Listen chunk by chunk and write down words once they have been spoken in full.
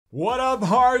What up,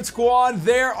 Hard Squad?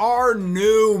 There are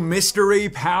new mystery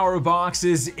power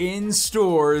boxes in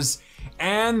stores,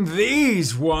 and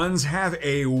these ones have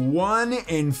a 1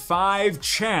 in 5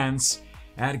 chance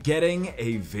at getting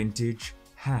a vintage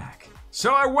pack.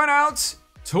 So I went out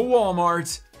to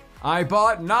Walmart. I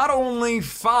bought not only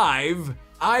 5,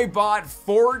 I bought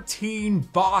 14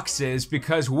 boxes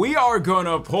because we are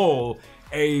gonna pull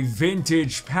a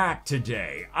vintage pack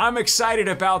today. I'm excited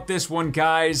about this one,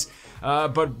 guys.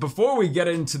 But before we get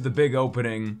into the big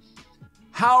opening,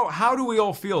 how do we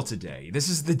all feel today? This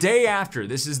is the day after.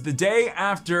 This is the day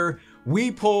after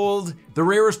we pulled the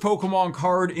rarest Pokemon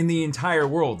card in the entire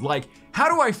world. Like,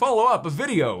 how do I follow up a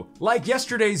video like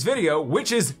yesterday's video,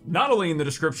 which is not only in the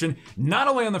description, not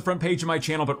only on the front page of my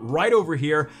channel, but right over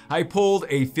here. I pulled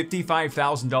a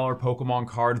 $55,000 Pokemon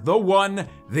card, the one,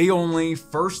 the only,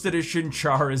 first edition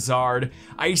Charizard.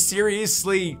 I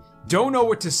seriously don't know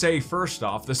what to say first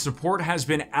off. The support has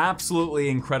been absolutely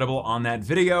incredible on that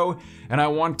video, and I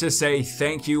want to say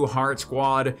thank you, Heart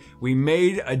Squad. We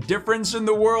made a difference in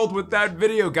the world with that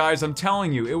video, guys. I'm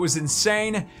telling you, it was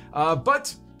insane.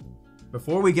 But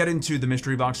before we get into the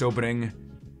mystery box opening,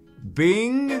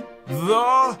 being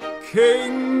the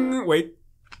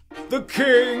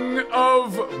king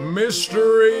of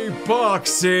mystery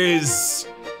boxes,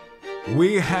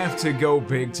 we have to go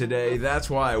big today. That's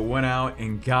why I went out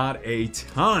and got a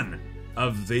ton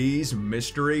of these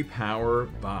mystery power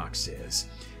boxes.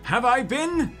 Have I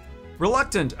been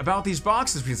reluctant about these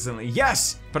boxes recently?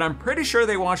 Yes, but I'm pretty sure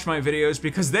they watched my videos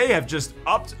because they have just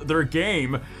upped their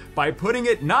game by putting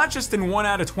it not just in 1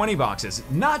 out of 20 boxes,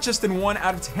 not just in 1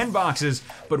 out of 10 boxes,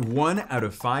 but 1 out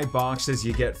of 5 boxes.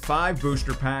 You get 5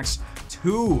 booster packs,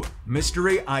 2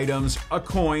 mystery items, a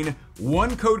coin,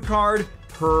 1 code card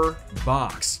per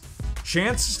box.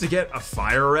 Chances to get a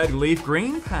fire red leaf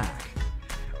green pack,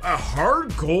 a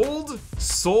hard gold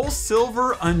soul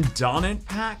silver undaunted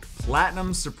pack,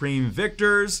 platinum supreme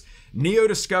victors, Neo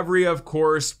Discovery, of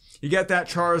course. You get that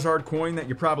Charizard coin that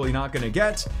you're probably not gonna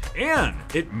get, and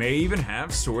it may even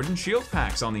have Sword and Shield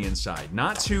packs on the inside.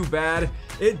 Not too bad.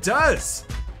 It does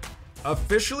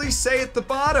officially say at the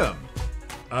bottom,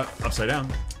 upside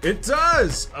down. It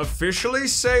does officially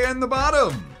say in the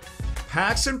bottom,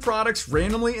 packs and products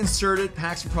randomly inserted,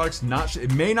 packs and products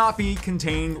it may not be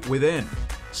contained within.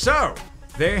 So,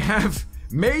 they have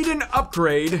made an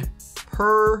upgrade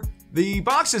per the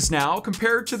boxes now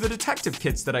compared to the detective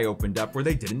kits that I opened up where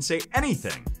they didn't say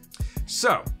anything.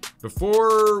 So,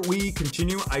 before we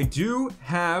continue, I do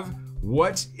have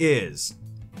what is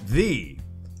the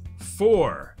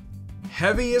 4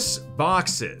 heaviest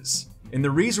boxes. And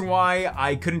the reason why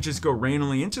I couldn't just go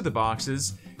randomly into the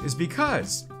boxes is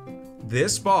because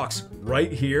this box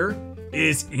right here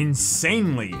is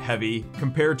insanely heavy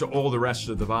compared to all the rest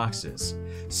of the boxes.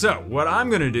 So what I'm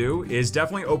gonna do is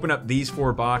definitely open up these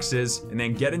 4 boxes and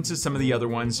then get into some of the other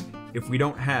ones if we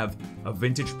don't have a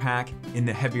vintage pack in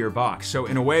the heavier box. So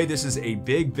in a way, this is a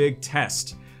big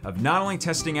test of not only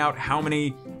testing out how many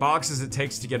boxes it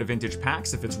takes to get a vintage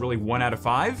packs, if it's really 1 out of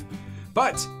 5,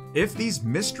 but if these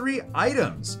mystery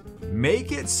items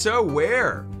make it so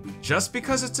where just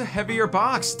because it's a heavier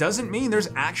box doesn't mean there's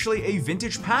actually a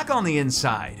vintage pack on the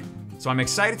inside. So I'm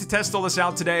excited to test all this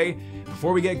out today.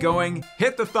 Before we get going,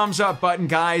 hit the thumbs up button,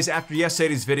 guys. After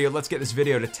yesterday's video, let's get this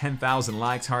video to 10,000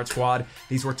 likes, Heart Squad.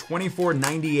 These were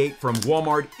 $24.98 from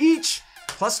Walmart each,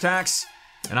 plus tax,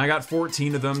 and I got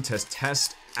 14 of them to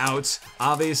test out.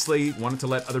 Obviously, wanted to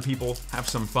let other people have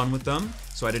some fun with them,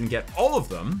 so I didn't get all of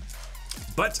them,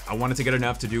 but I wanted to get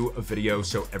enough to do a video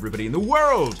so everybody in the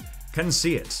world can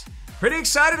see it. Pretty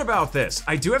excited about this.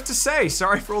 I do have to say,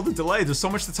 sorry for all the delay, there's so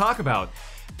much to talk about.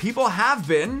 People have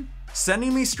been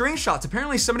sending me screenshots.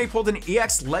 Apparently somebody pulled an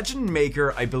EX Legend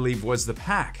Maker, I believe was the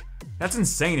pack. That's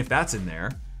insane if that's in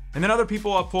there. And then other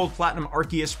people have pulled Platinum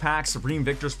Arceus packs, Supreme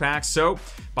Victors packs, so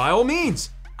by all means,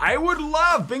 I would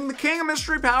love, being the king of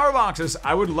mystery power boxes,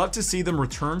 I would love to see them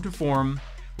return to form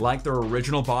like their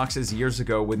original boxes years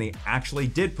ago when they actually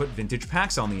did put vintage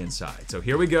packs on the inside. So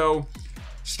here we go.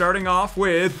 Starting off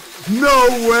with, no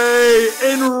way,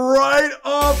 and right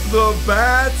off the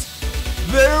bat,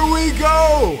 there we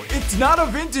go. It's not a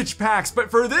vintage packs, but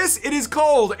for this, it is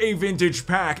called a vintage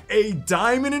pack, a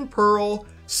Diamond and Pearl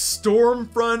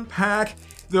Stormfront pack,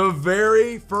 the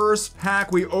very first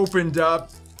pack we opened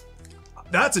up.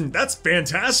 That's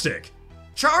fantastic.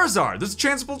 Charizard, there's a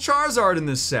chance to pull Charizard in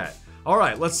this set. All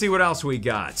right, let's see what else we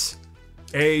got.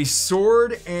 A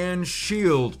Sword and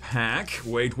Shield pack,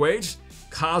 wait.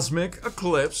 Cosmic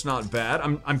Eclipse, not bad.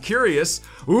 I'm curious.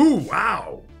 Ooh,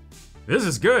 wow. This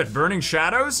is good. Burning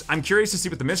Shadows? I'm curious to see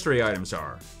what the mystery items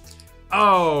are.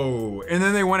 Oh, and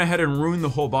then they went ahead and ruined the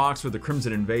whole box with the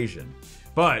Crimson Invasion.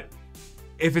 But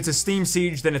if it's a Steam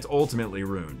Siege, then it's ultimately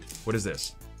ruined. What is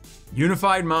this?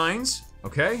 Unified Minds,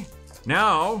 okay.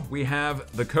 Now we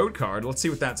have the code card. Let's see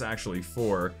what that's actually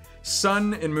for.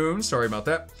 Sun and Moon, sorry about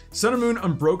that. Sun and Moon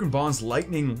Unbroken Bonds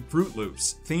Lightning Fruit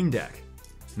Loops theme deck.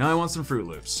 Now I want some Fruit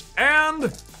Loops.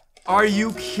 And are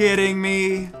you kidding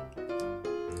me?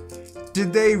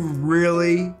 Did they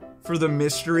really, for the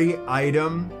mystery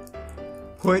item,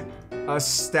 put a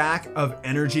stack of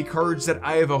energy cards that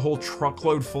I have a whole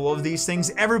truckload full of these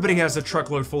things? Everybody has a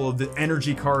truckload full of the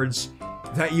energy cards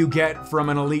that you get from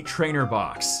an Elite Trainer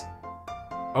box.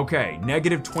 Okay,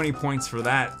 negative 20 points for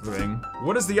that thing.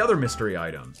 What is the other mystery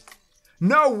item?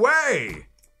 No way!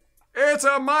 It's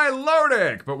a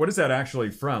Milotic! But what is that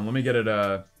actually from? Let me get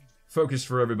it focused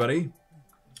for everybody.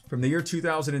 From the year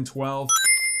 2012,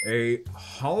 a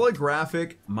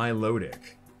holographic Milotic.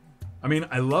 I mean,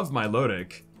 I love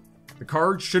Milotic. The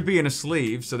card should be in a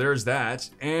sleeve, so there's that.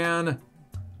 And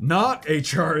not a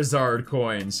Charizard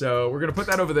coin. So we're gonna put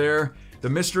that over there. The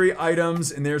mystery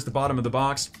items, and there's the bottom of the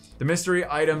box. The mystery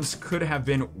items could have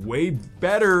been way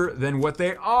better than what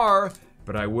they are,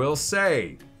 but I will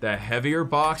say the heavier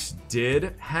box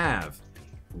did have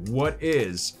what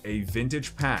is a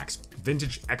vintage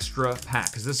extra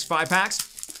pack, because this is 5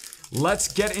 packs.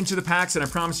 Let's get into the packs, and I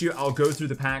promise you I'll go through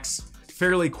the packs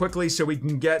fairly quickly so we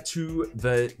can get to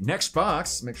the next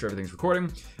box. Make sure everything's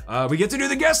recording. We get to do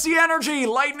the Guess the Energy,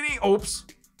 Lightning, oops.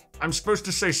 I'm supposed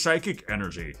to say Psychic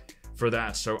Energy for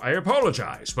that, so I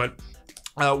apologize, but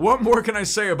what more can I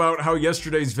say about how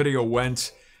yesterday's video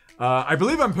went? I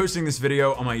believe I'm posting this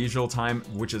video on my usual time,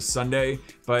 which is Sunday,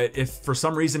 but if for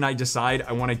some reason I decide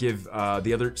I want to give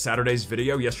the other yesterday's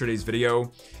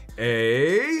video,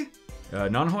 a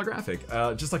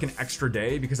non-holographic, just like an extra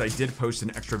day, because I did post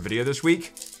an extra video this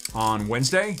week on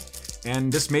Wednesday,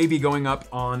 and this may be going up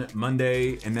on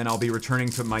Monday, and then I'll be returning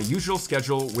to my usual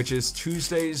schedule, which is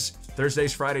Tuesdays,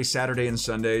 Thursdays, Fridays, Saturday, and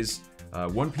Sundays.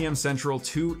 1 p.m. Central,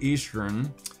 2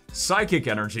 Eastern. Psychic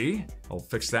Energy. I'll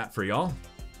fix that for y'all.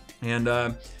 And,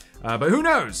 but who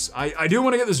knows? I do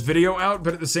want to get this video out,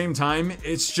 but at the same time,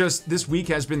 it's just, this week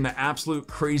has been the absolute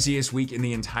craziest week in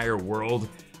the entire world.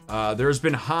 There's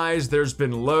been highs, there's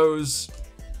been lows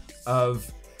of,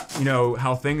 you know,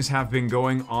 how things have been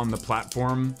going on the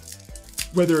platform,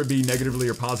 whether it be negatively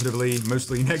or positively,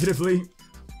 mostly negatively.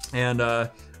 And,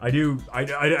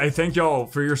 I thank y'all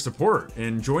for your support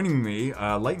and joining me,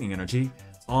 Lightning Energy,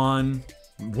 on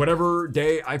whatever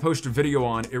day I post a video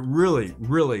on. It really,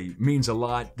 really means a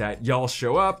lot that y'all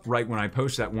show up right when I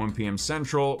post at 1 p.m.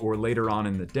 Central or later on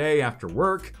in the day after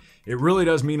work. It really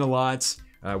does mean a lot.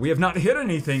 We have not hit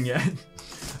anything yet,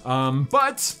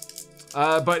 but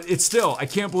it's still, I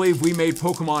can't believe we made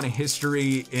Pokemon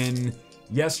history in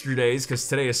yesterday's, because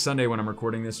today is Sunday when I'm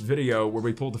recording this video, where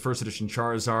we pulled the first edition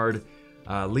Charizard,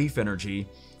 Leaf Energy.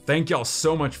 Thank y'all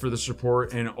so much for the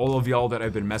support, and all of y'all that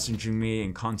have been messaging me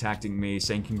and contacting me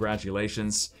saying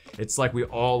congratulations. It's like we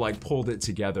all like pulled it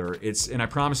together. And I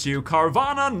promise you,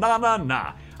 Carvana na na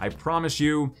na. I promise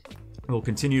you, we'll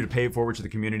continue to pay it forward to the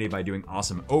community by doing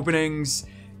awesome openings.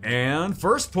 And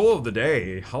first pull of the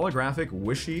day, holographic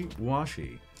Wishy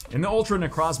Washy. And the Ultra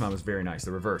Necrozma was very nice,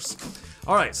 the reverse.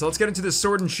 All right, so let's get into this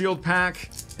Sword and Shield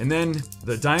pack, and then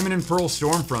the Diamond and Pearl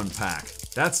Stormfront pack.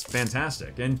 That's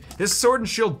fantastic. And this Sword and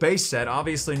Shield base set,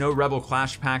 obviously no Rebel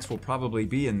Clash packs will probably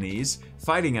be in these.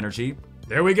 Fighting Energy.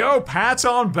 There we go, pats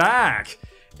on back.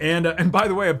 And by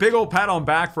the way, a big old pat on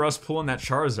back for us pulling that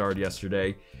Charizard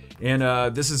yesterday.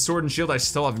 And this is Sword and Shield. I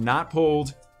still have not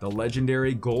pulled the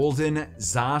legendary Golden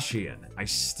Zacian. I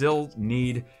still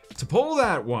need to pull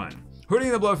that one. Hootie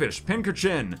and the Blowfish,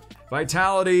 Pincurchin,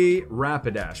 Vitality,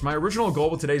 Rapidash. My original goal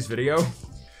with today's video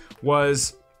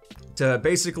was to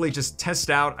basically just test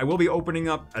out. I will be opening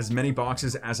up as many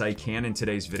boxes as I can in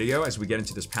today's video as we get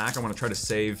into this pack. I want to try to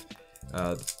save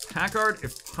the pack art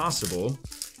if possible,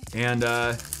 and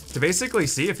to basically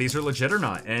see if these are legit or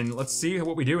not. And let's see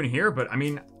what we do in here. But I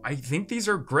mean, I think these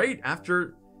are great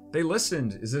after they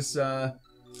listened. Is this, how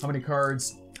many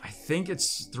cards? I think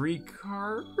it's 3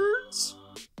 cards?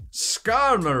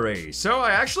 Skarmory. So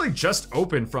I actually just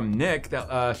opened from Nick,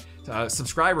 that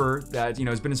subscriber that, you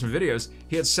know, has been in some videos.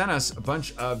 He had sent us a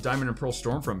bunch of Diamond and Pearl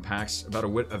Stormfront packs about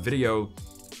a video,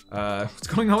 what's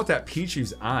going on with that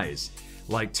Pichu's eyes,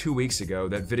 like 2 weeks ago.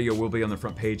 That video will be on the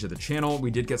front page of the channel.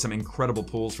 We did get some incredible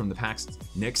pulls from the packs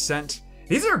Nick sent.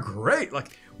 These are great,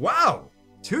 like, wow.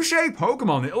 Touche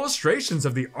Pokemon, the illustrations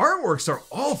of the artworks are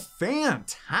all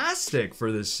fantastic for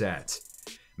this set.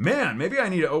 Man, maybe I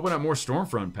need to open up more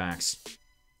Stormfront packs.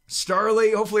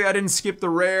 Starly, hopefully I didn't skip the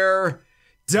rare.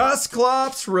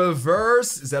 Dusclops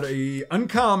reverse. Is that a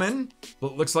uncommon?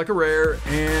 But looks like a rare.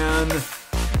 And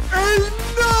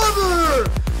another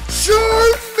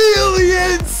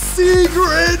Charmeleon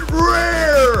secret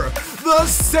rare. The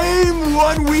same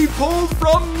one we pulled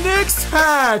from Nick's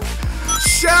pack.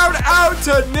 Shout out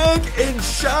to Nick and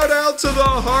shout out to the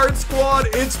Heart Squad.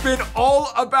 It's been all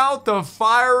about the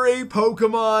fiery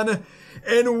Pokemon.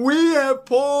 And we have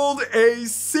pulled a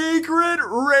secret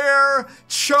rare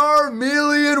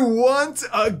Charmeleon once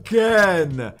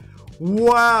again.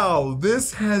 Wow,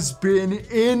 this has been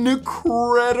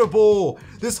incredible.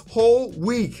 This whole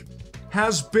week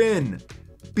has been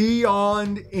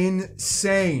beyond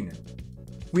insane.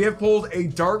 We have pulled a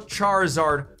Dark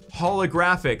Charizard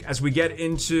holographic as we get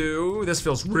into, this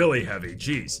feels really heavy,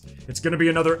 jeez. It's gonna be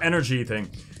another energy thing.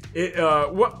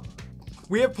 What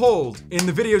we have pulled in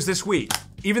the videos this week,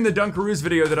 even the Dunkaroos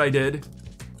video that I did,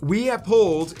 we have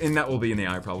pulled, and that will be in the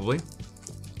eye probably,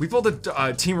 we pulled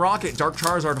a Team Rocket Dark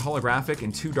Charizard holographic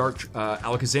and 2 Dark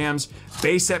Alakazams.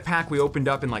 Base set pack we opened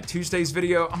up in like Tuesday's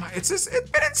video. It's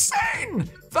been insane!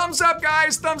 Thumbs up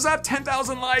guys, thumbs up,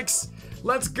 10,000 likes.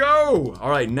 Let's go! All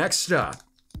right, next up,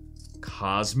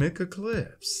 Cosmic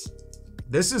Eclipse.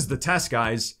 This is the test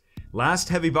guys. Last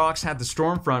heavy box had the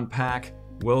Stormfront pack.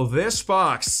 Will this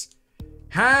box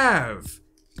have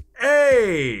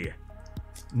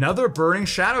another Burning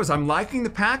Shadows? I'm liking the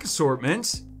pack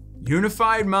assortment.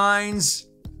 Unified Minds,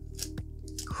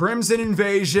 Crimson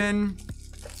Invasion.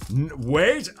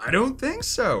 Wait, I don't think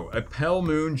so. A Pale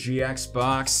Moon GX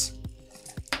box.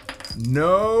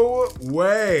 No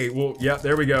way. Well, yeah,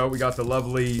 there we go. We got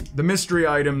the mystery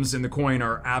items in the coin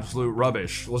are absolute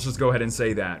rubbish. Let's just go ahead and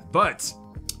say that. But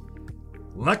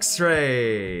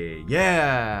Luxray,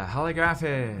 yeah,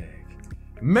 holographic.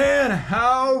 Man,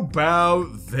 how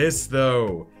about this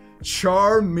though?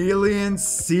 Charmeleon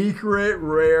secret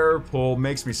rare pull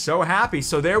makes me so happy.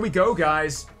 So there we go,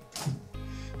 guys.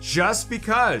 Just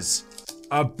because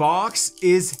a box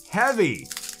is heavy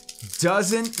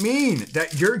doesn't mean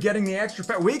that you're getting the extra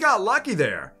pack. We got lucky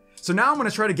there. So now I'm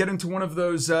gonna try to get into one of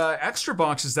those extra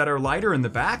boxes that are lighter in the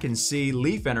back and see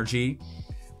Leaf Energy,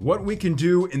 what we can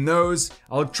do in those.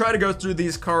 I'll try to go through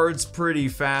these cards pretty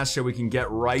fast so we can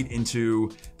get right into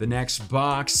the next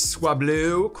box.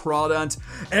 Swablu, Crawdont,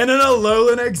 and an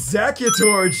Alolan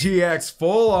Executor GX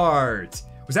full art.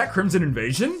 Was that Crimson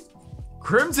Invasion?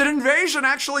 Crimson Invasion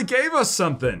actually gave us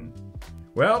something.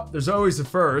 Well, there's always a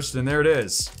first, and there it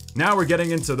is. Now we're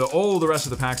getting into the rest of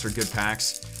the packs are good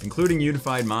packs, including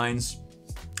Unified Minds.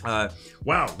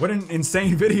 Wow, what an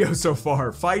insane video so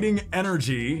far. Fighting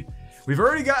Energy. We've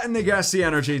already gotten the Gassy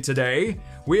Energy today.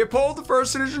 We have pulled the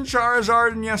first edition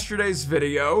Charizard in yesterday's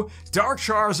video. Dark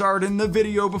Charizard in the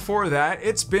video before that.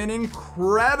 It's been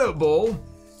incredible.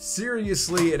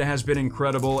 Seriously, it has been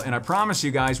incredible. And I promise you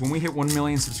guys, when we hit 1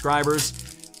 million subscribers,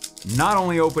 not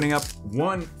only opening up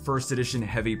one first edition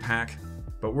heavy pack,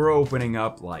 but we're opening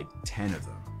up like 10 of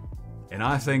them. And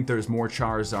I think there's more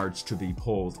Charizards to be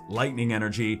pulled. Lightning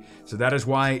Energy. So that is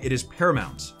why it is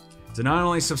paramount to not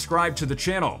only subscribe to the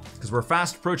channel, because we're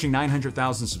fast approaching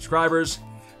 900,000 subscribers,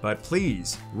 but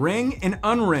please ring and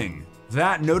unring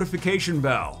that notification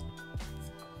bell.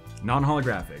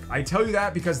 Non-holographic. I tell you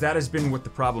that because that has been what the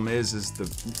problem is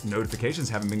the notifications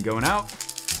haven't been going out.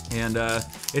 And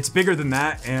it's bigger than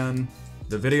that, and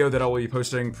the video that I will be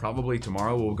posting probably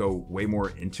tomorrow will go way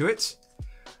more into it.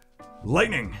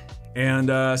 Lightning.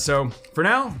 And so for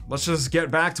now, let's just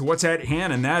get back to what's at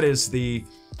hand, and that is the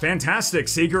fantastic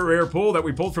secret rare pull that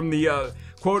we pulled from the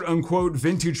quote-unquote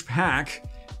vintage pack.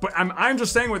 But I'm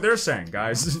just saying what they're saying,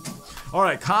 guys. All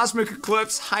right, Cosmic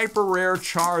Eclipse, hyper rare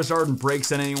Charizard and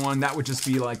breaks in anyone. That would just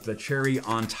be like the cherry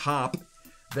on top.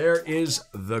 There is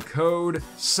the code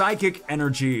Psychic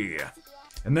Energy.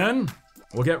 And then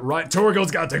we'll get right,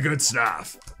 Torgild's got the good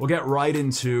stuff. We'll get right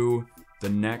into the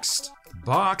next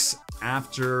box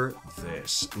after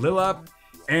this. Lilip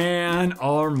and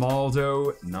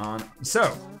Armaldo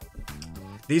So,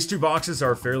 these two boxes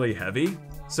are fairly heavy.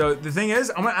 So the thing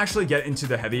is, I'm gonna actually get into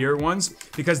the heavier ones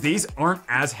because these aren't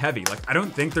as heavy. Like, I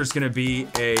don't think there's gonna be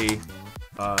a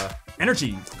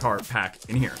energy card pack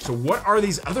in here. So what are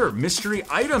these other mystery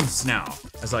items now?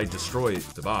 As I destroy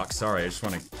the box, sorry, I just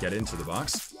wanna get into the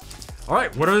box. All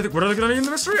right, what are they gonna be in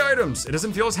the mystery items? It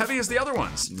doesn't feel as heavy as the other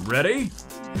ones. Ready?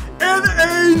 And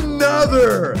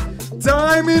another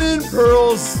Diamond and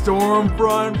Pearl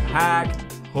Stormfront pack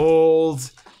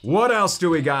hold. What else do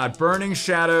we got? Burning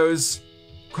Shadows,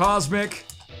 Cosmic,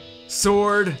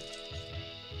 Sword.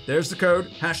 There's the code.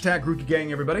 Hashtag Rookie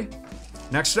Gang, everybody.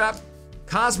 Next up,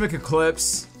 Cosmic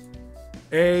Eclipse,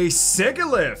 a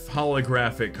Sigilyph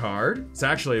holographic card. It's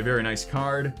actually a very nice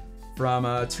card. from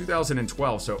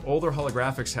 2012. So older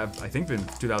holographics have, I think, been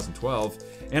 2012.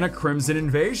 And a Crimson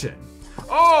Invasion.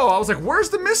 Oh, I was like, where's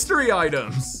the mystery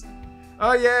items?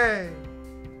 Oh, yay.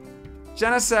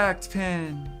 Genesect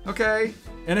pin. Okay.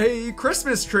 And a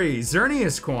Christmas tree,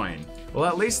 Xerneas coin. Well,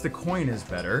 at least the coin is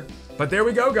better. But there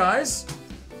we go, guys.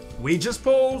 We just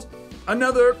pulled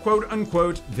another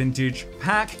quote-unquote vintage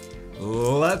pack.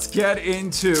 Let's get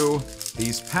into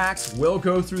these packs. We'll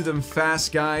go through them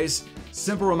fast, guys.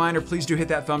 Simple reminder, please do hit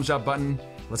that thumbs up button.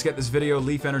 Let's get this video,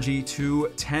 Leaf Energy, to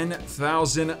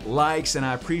 10,000 likes. And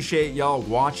I appreciate y'all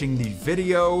watching the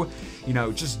video. You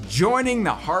know, just joining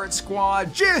the Heart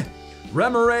Squad.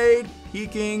 Remoraid,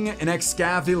 peeking, an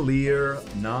Excavalier,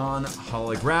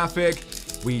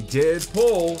 non-holographic. We did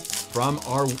pull from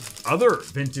our other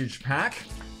vintage pack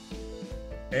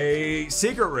a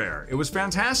secret rare. It was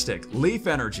fantastic. Leaf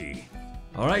Energy.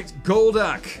 All right,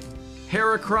 Golduck,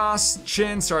 Heracross,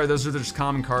 Chin. Sorry, those are just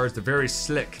common cards. They're very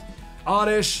slick.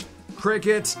 Oddish,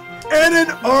 Cricket, and an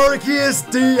Arceus,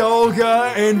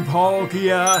 Dialga, and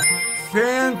Palkia.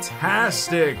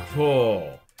 Fantastic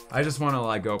pull. I just want to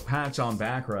like go patch on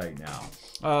back right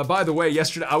now. By the way,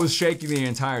 yesterday I was shaking the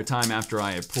entire time after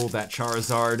I had pulled that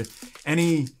Charizard.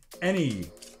 Any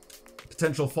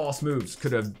potential false moves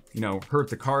could have, you know, hurt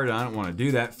the card. I don't want to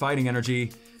do that. Fighting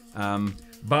Energy.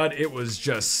 But it was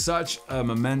just such a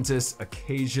momentous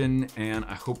occasion, and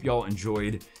I hope y'all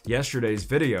enjoyed yesterday's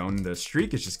video, and the streak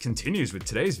just continues with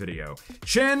today's video.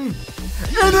 Chin,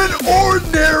 and an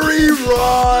Ordinary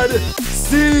Rod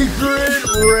secret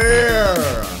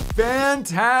rare.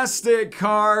 Fantastic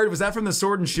card. Was that from the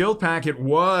Sword and Shield pack? It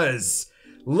was.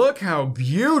 Look how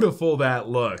beautiful that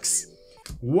looks.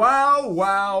 Wow,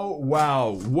 wow,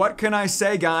 wow. What can I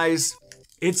say, guys?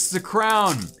 It's the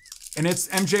crown. And it's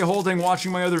MJ Holding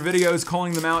watching my other videos,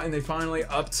 calling them out, and they finally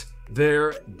upped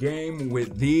their game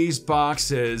with these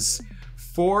boxes.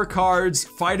 4 cards,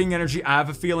 Fighting Energy. I have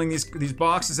a feeling these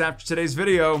boxes after today's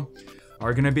video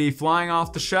are gonna be flying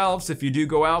off the shelves. If you do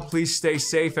go out, please stay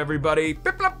safe, everybody.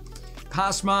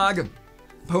 Cosmog,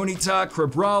 Ponyta,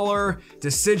 Crabrawler,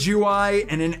 Decidueye,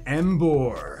 and an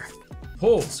Emboar.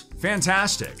 Pulls,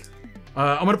 fantastic.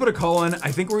 I'm gonna put a call in.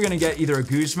 I think we're gonna get either a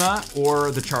Guzma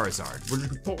or the Charizard. We're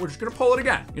just gonna pull it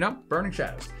again, you know? Burning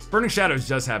Shadows. Burning Shadows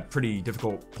does have pretty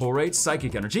difficult pull rates.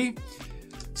 Psychic Energy.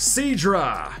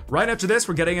 Seadra. Right after this,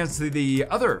 we're getting into the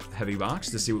other heavy box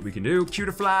to see what we can do.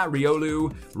 Cutiefly,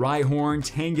 Riolu, Rhyhorn,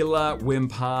 Tangela,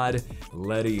 Wimpod,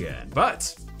 Ledian.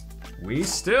 But we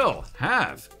still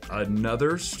have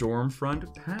another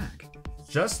Stormfront pack.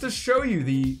 Just to show you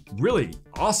the really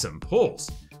awesome pulls.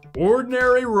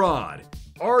 Ordinary Rod,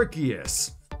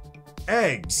 Arceus,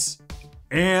 Eggs,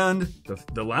 and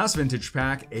the last vintage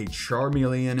pack, a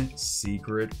Charmeleon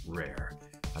secret rare.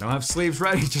 I don't have sleeves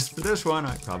ready just for this one.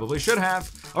 I probably should have.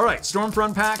 All right,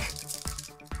 Stormfront pack.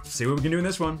 Let's see what we can do in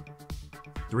this one.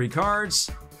 3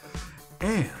 cards.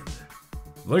 And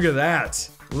look at that.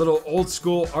 A little old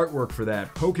school artwork for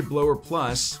that. Pokeblower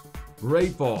Plus,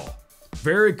 Great Ball.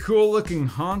 Very cool looking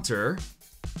Haunter,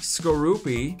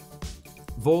 Skorupi,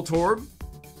 Voltorb,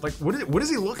 like what is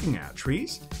he looking at?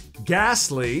 Trees?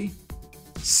 Ghastly,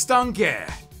 Stunky.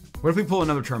 What if we pull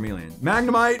another Charmeleon?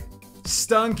 Magnemite,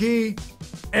 Stunky,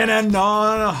 and a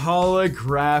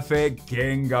non-holographic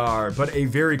Gengar, but a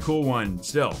very cool one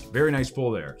still. Very nice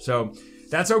pull there. So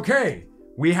that's okay.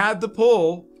 We had the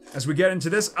pull. As we get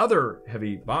into this other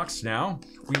heavy box now,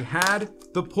 we had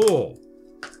the pull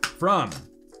from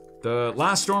the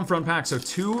last Stormfront pack. So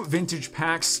 2 vintage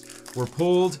packs were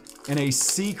pulled in a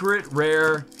secret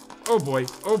rare. Oh boy,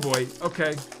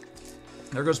 okay.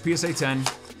 There goes PSA 10.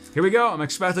 Here we go, I'm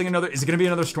expecting another, is it gonna be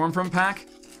another Stormfront pack?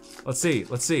 Let's see.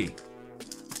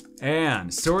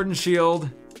 And Sword and Shield.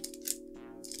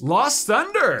 Lost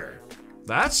Thunder.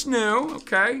 That's new,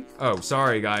 okay. Oh,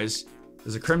 sorry guys.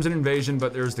 There's a Crimson Invasion,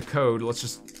 but there's the code.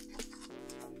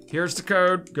 Here's the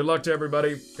code. Good luck to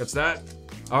everybody. Gets that.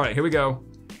 All right, here we go.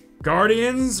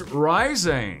 Guardians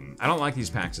Rising. I don't like these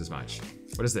packs as much.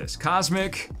 What is this?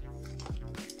 Cosmic.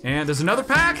 And there's another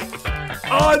pack.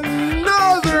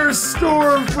 Another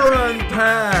Stormfront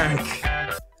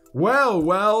pack. Well.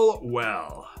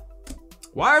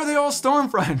 Why are they all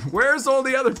Stormfront? Where's all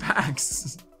the other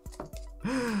packs?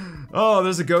 Oh,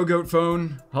 there's a Go-Goat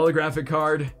phone, holographic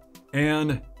card,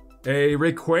 and a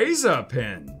Rayquaza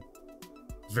pin.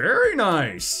 Very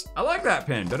nice. I like that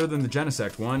pin, better than the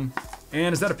Genesect one.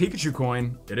 And is that a Pikachu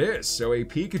coin? It is, so a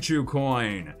Pikachu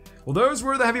coin. Well, those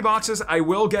were the heavy boxes. I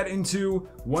will get into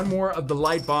one more of the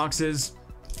light boxes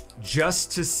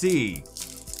just to see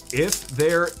if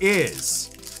there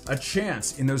is a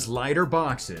chance in those lighter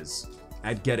boxes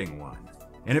at getting one.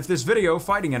 And if this video,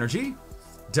 Fighting Energy,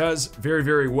 does very,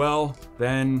 very well,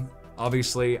 then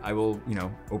obviously I will,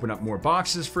 open up more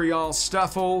boxes for y'all.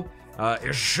 Stuffle,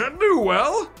 it should do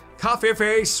well. Coffee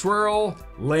Face, Swirl,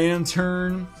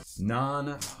 Lantern,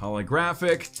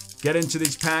 non-holographic. Get into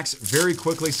these packs very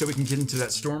quickly so we can get into that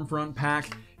Stormfront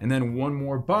pack. And then one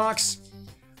more box.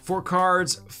 4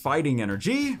 cards, Fighting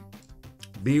Energy,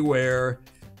 Beware,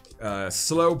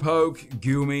 Slowpoke,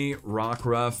 Goomy,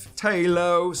 Rockruff,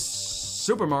 Tailo,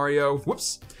 Super Mario,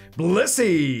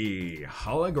 Blissey,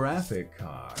 holographic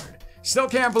card. Still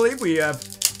can't believe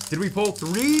did we pull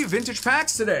 3 vintage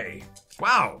packs today?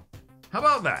 Wow, how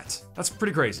about that? That's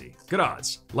pretty crazy. Good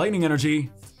odds. Lightning Energy,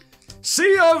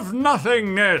 Sea of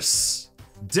Nothingness,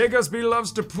 Diggersby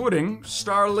Loves the Pudding,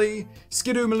 Starly,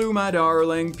 Skidoomaloo My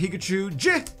Darling, Pikachu,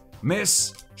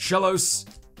 Miss, Shellos,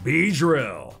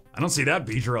 Beedrill. I don't see that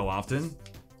Beedrill often.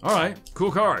 All right,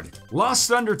 cool card. Lost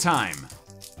Thunder Time.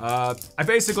 I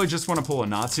basically just want to pull a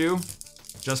Natu,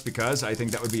 just because I think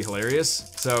that would be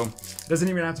hilarious. So, it doesn't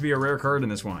even have to be a rare card in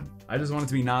this one. I just want it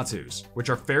to be Natus,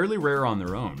 which are fairly rare on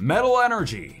their own. Metal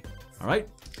Energy. All right.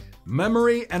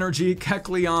 Memory Energy,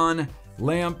 Kecleon,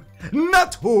 Lamp,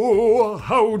 Natu,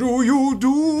 how do you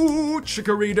do?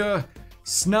 Chikorita,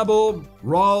 Snubble,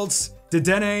 Ralts,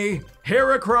 Dedenne,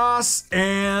 Heracross,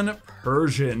 and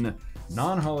Persian.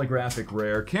 Non-holographic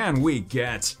rare. Can we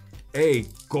get a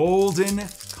golden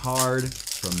card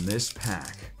from this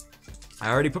pack? I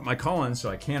already put my call in, so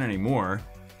I can't anymore.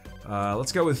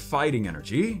 Let's go with Fighting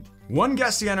Energy. One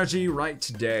Guessy Energy right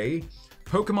today.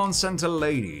 Pokemon Center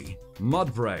Lady,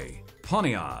 Mudbray,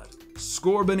 Poniard,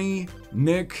 Scorbunny,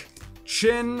 Nick,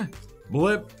 Chin,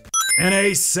 Blip, and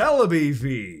a Celebi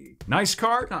V. Nice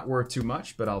card, not worth too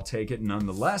much, but I'll take it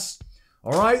nonetheless.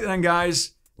 All right then,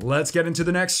 guys, let's get into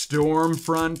the next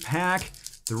Stormfront pack.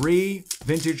 3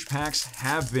 vintage packs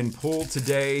have been pulled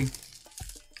today.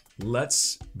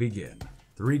 Let's begin.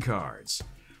 3 cards.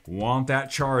 Want that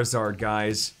Charizard,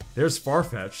 guys. There's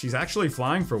Farfetch. She's actually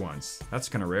flying for once. That's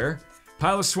kind of rare.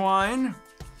 Piloswine,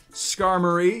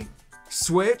 Skarmory,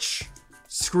 Switch,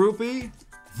 Scroopy,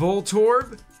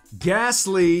 Voltorb,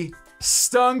 Ghastly,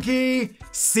 Stunky,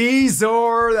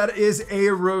 Caesar, that is a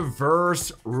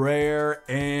reverse rare,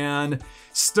 and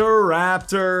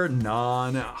Staraptor,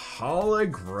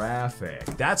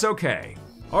 non-holographic. That's okay.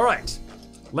 All right,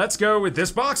 let's go with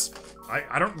this box.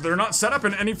 They're not set up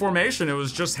in any formation. It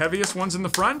was just heaviest ones in the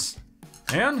front,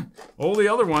 and all the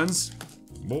other ones,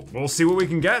 we'll see what we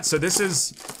can get. So this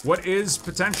is what is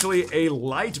potentially a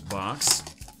light box.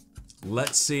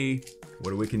 Let's see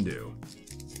what we can do.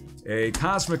 A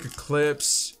Cosmic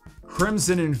Eclipse,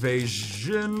 Crimson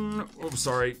Invasion. Oh,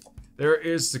 sorry. There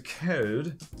is the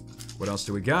code. What else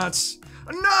do we got?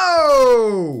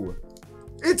 No!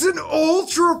 It's an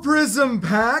Ultra Prism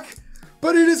pack,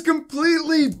 but it is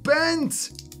completely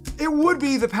bent. It would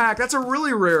be the pack. That's a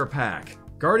really rare pack.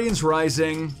 Guardians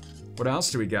Rising. What else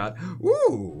do we got?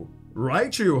 Ooh,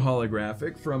 Raichu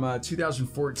holographic from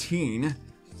 2014.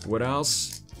 What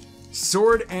else?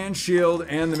 Sword and Shield,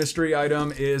 and the mystery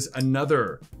item is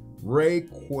another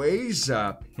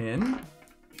Rayquaza pin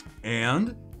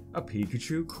and a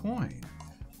Pikachu coin.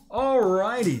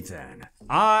 Alrighty then.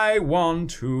 I want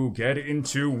to get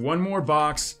into one more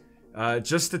box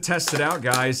just to test it out,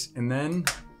 guys, and then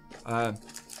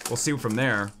we'll see from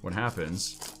there what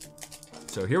happens.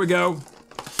 So here we go.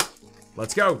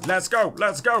 Let's go, let's go,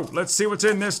 let's go. Let's see what's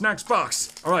in this next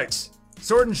box. All right,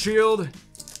 Sword and Shield,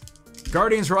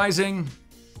 Guardians Rising,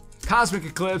 Cosmic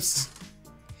Eclipse,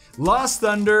 Lost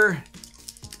Thunder,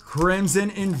 Crimson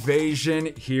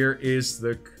Invasion. Here is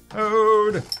the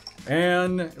code.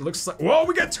 And it looks like, whoa,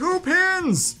 we got 2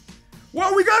 pins.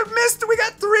 Whoa, we got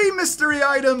 3 mystery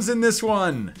items in this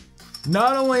one.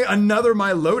 Not only another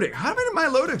Milotic. How many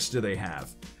Milotics do they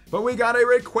have? But we got a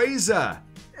Rayquaza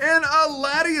and a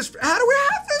Latios. How do we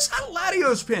have this? A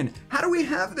Latios pin. How do we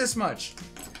have this much?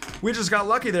 We just got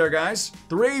lucky there, guys.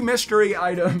 3 mystery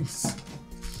items.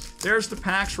 There's the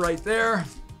packs right there.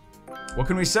 What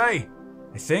can we say?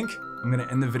 I think I'm gonna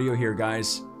end the video here,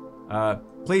 guys.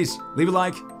 Please leave a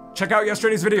like. Check out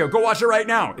yesterday's video. Go watch it right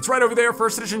now. It's right over there,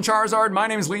 first edition Charizard. My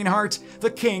name is Leonhart, the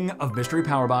king of mystery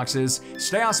power boxes.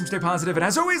 Stay awesome, stay positive, and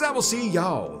as always, I will see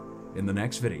y'all in the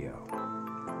next video.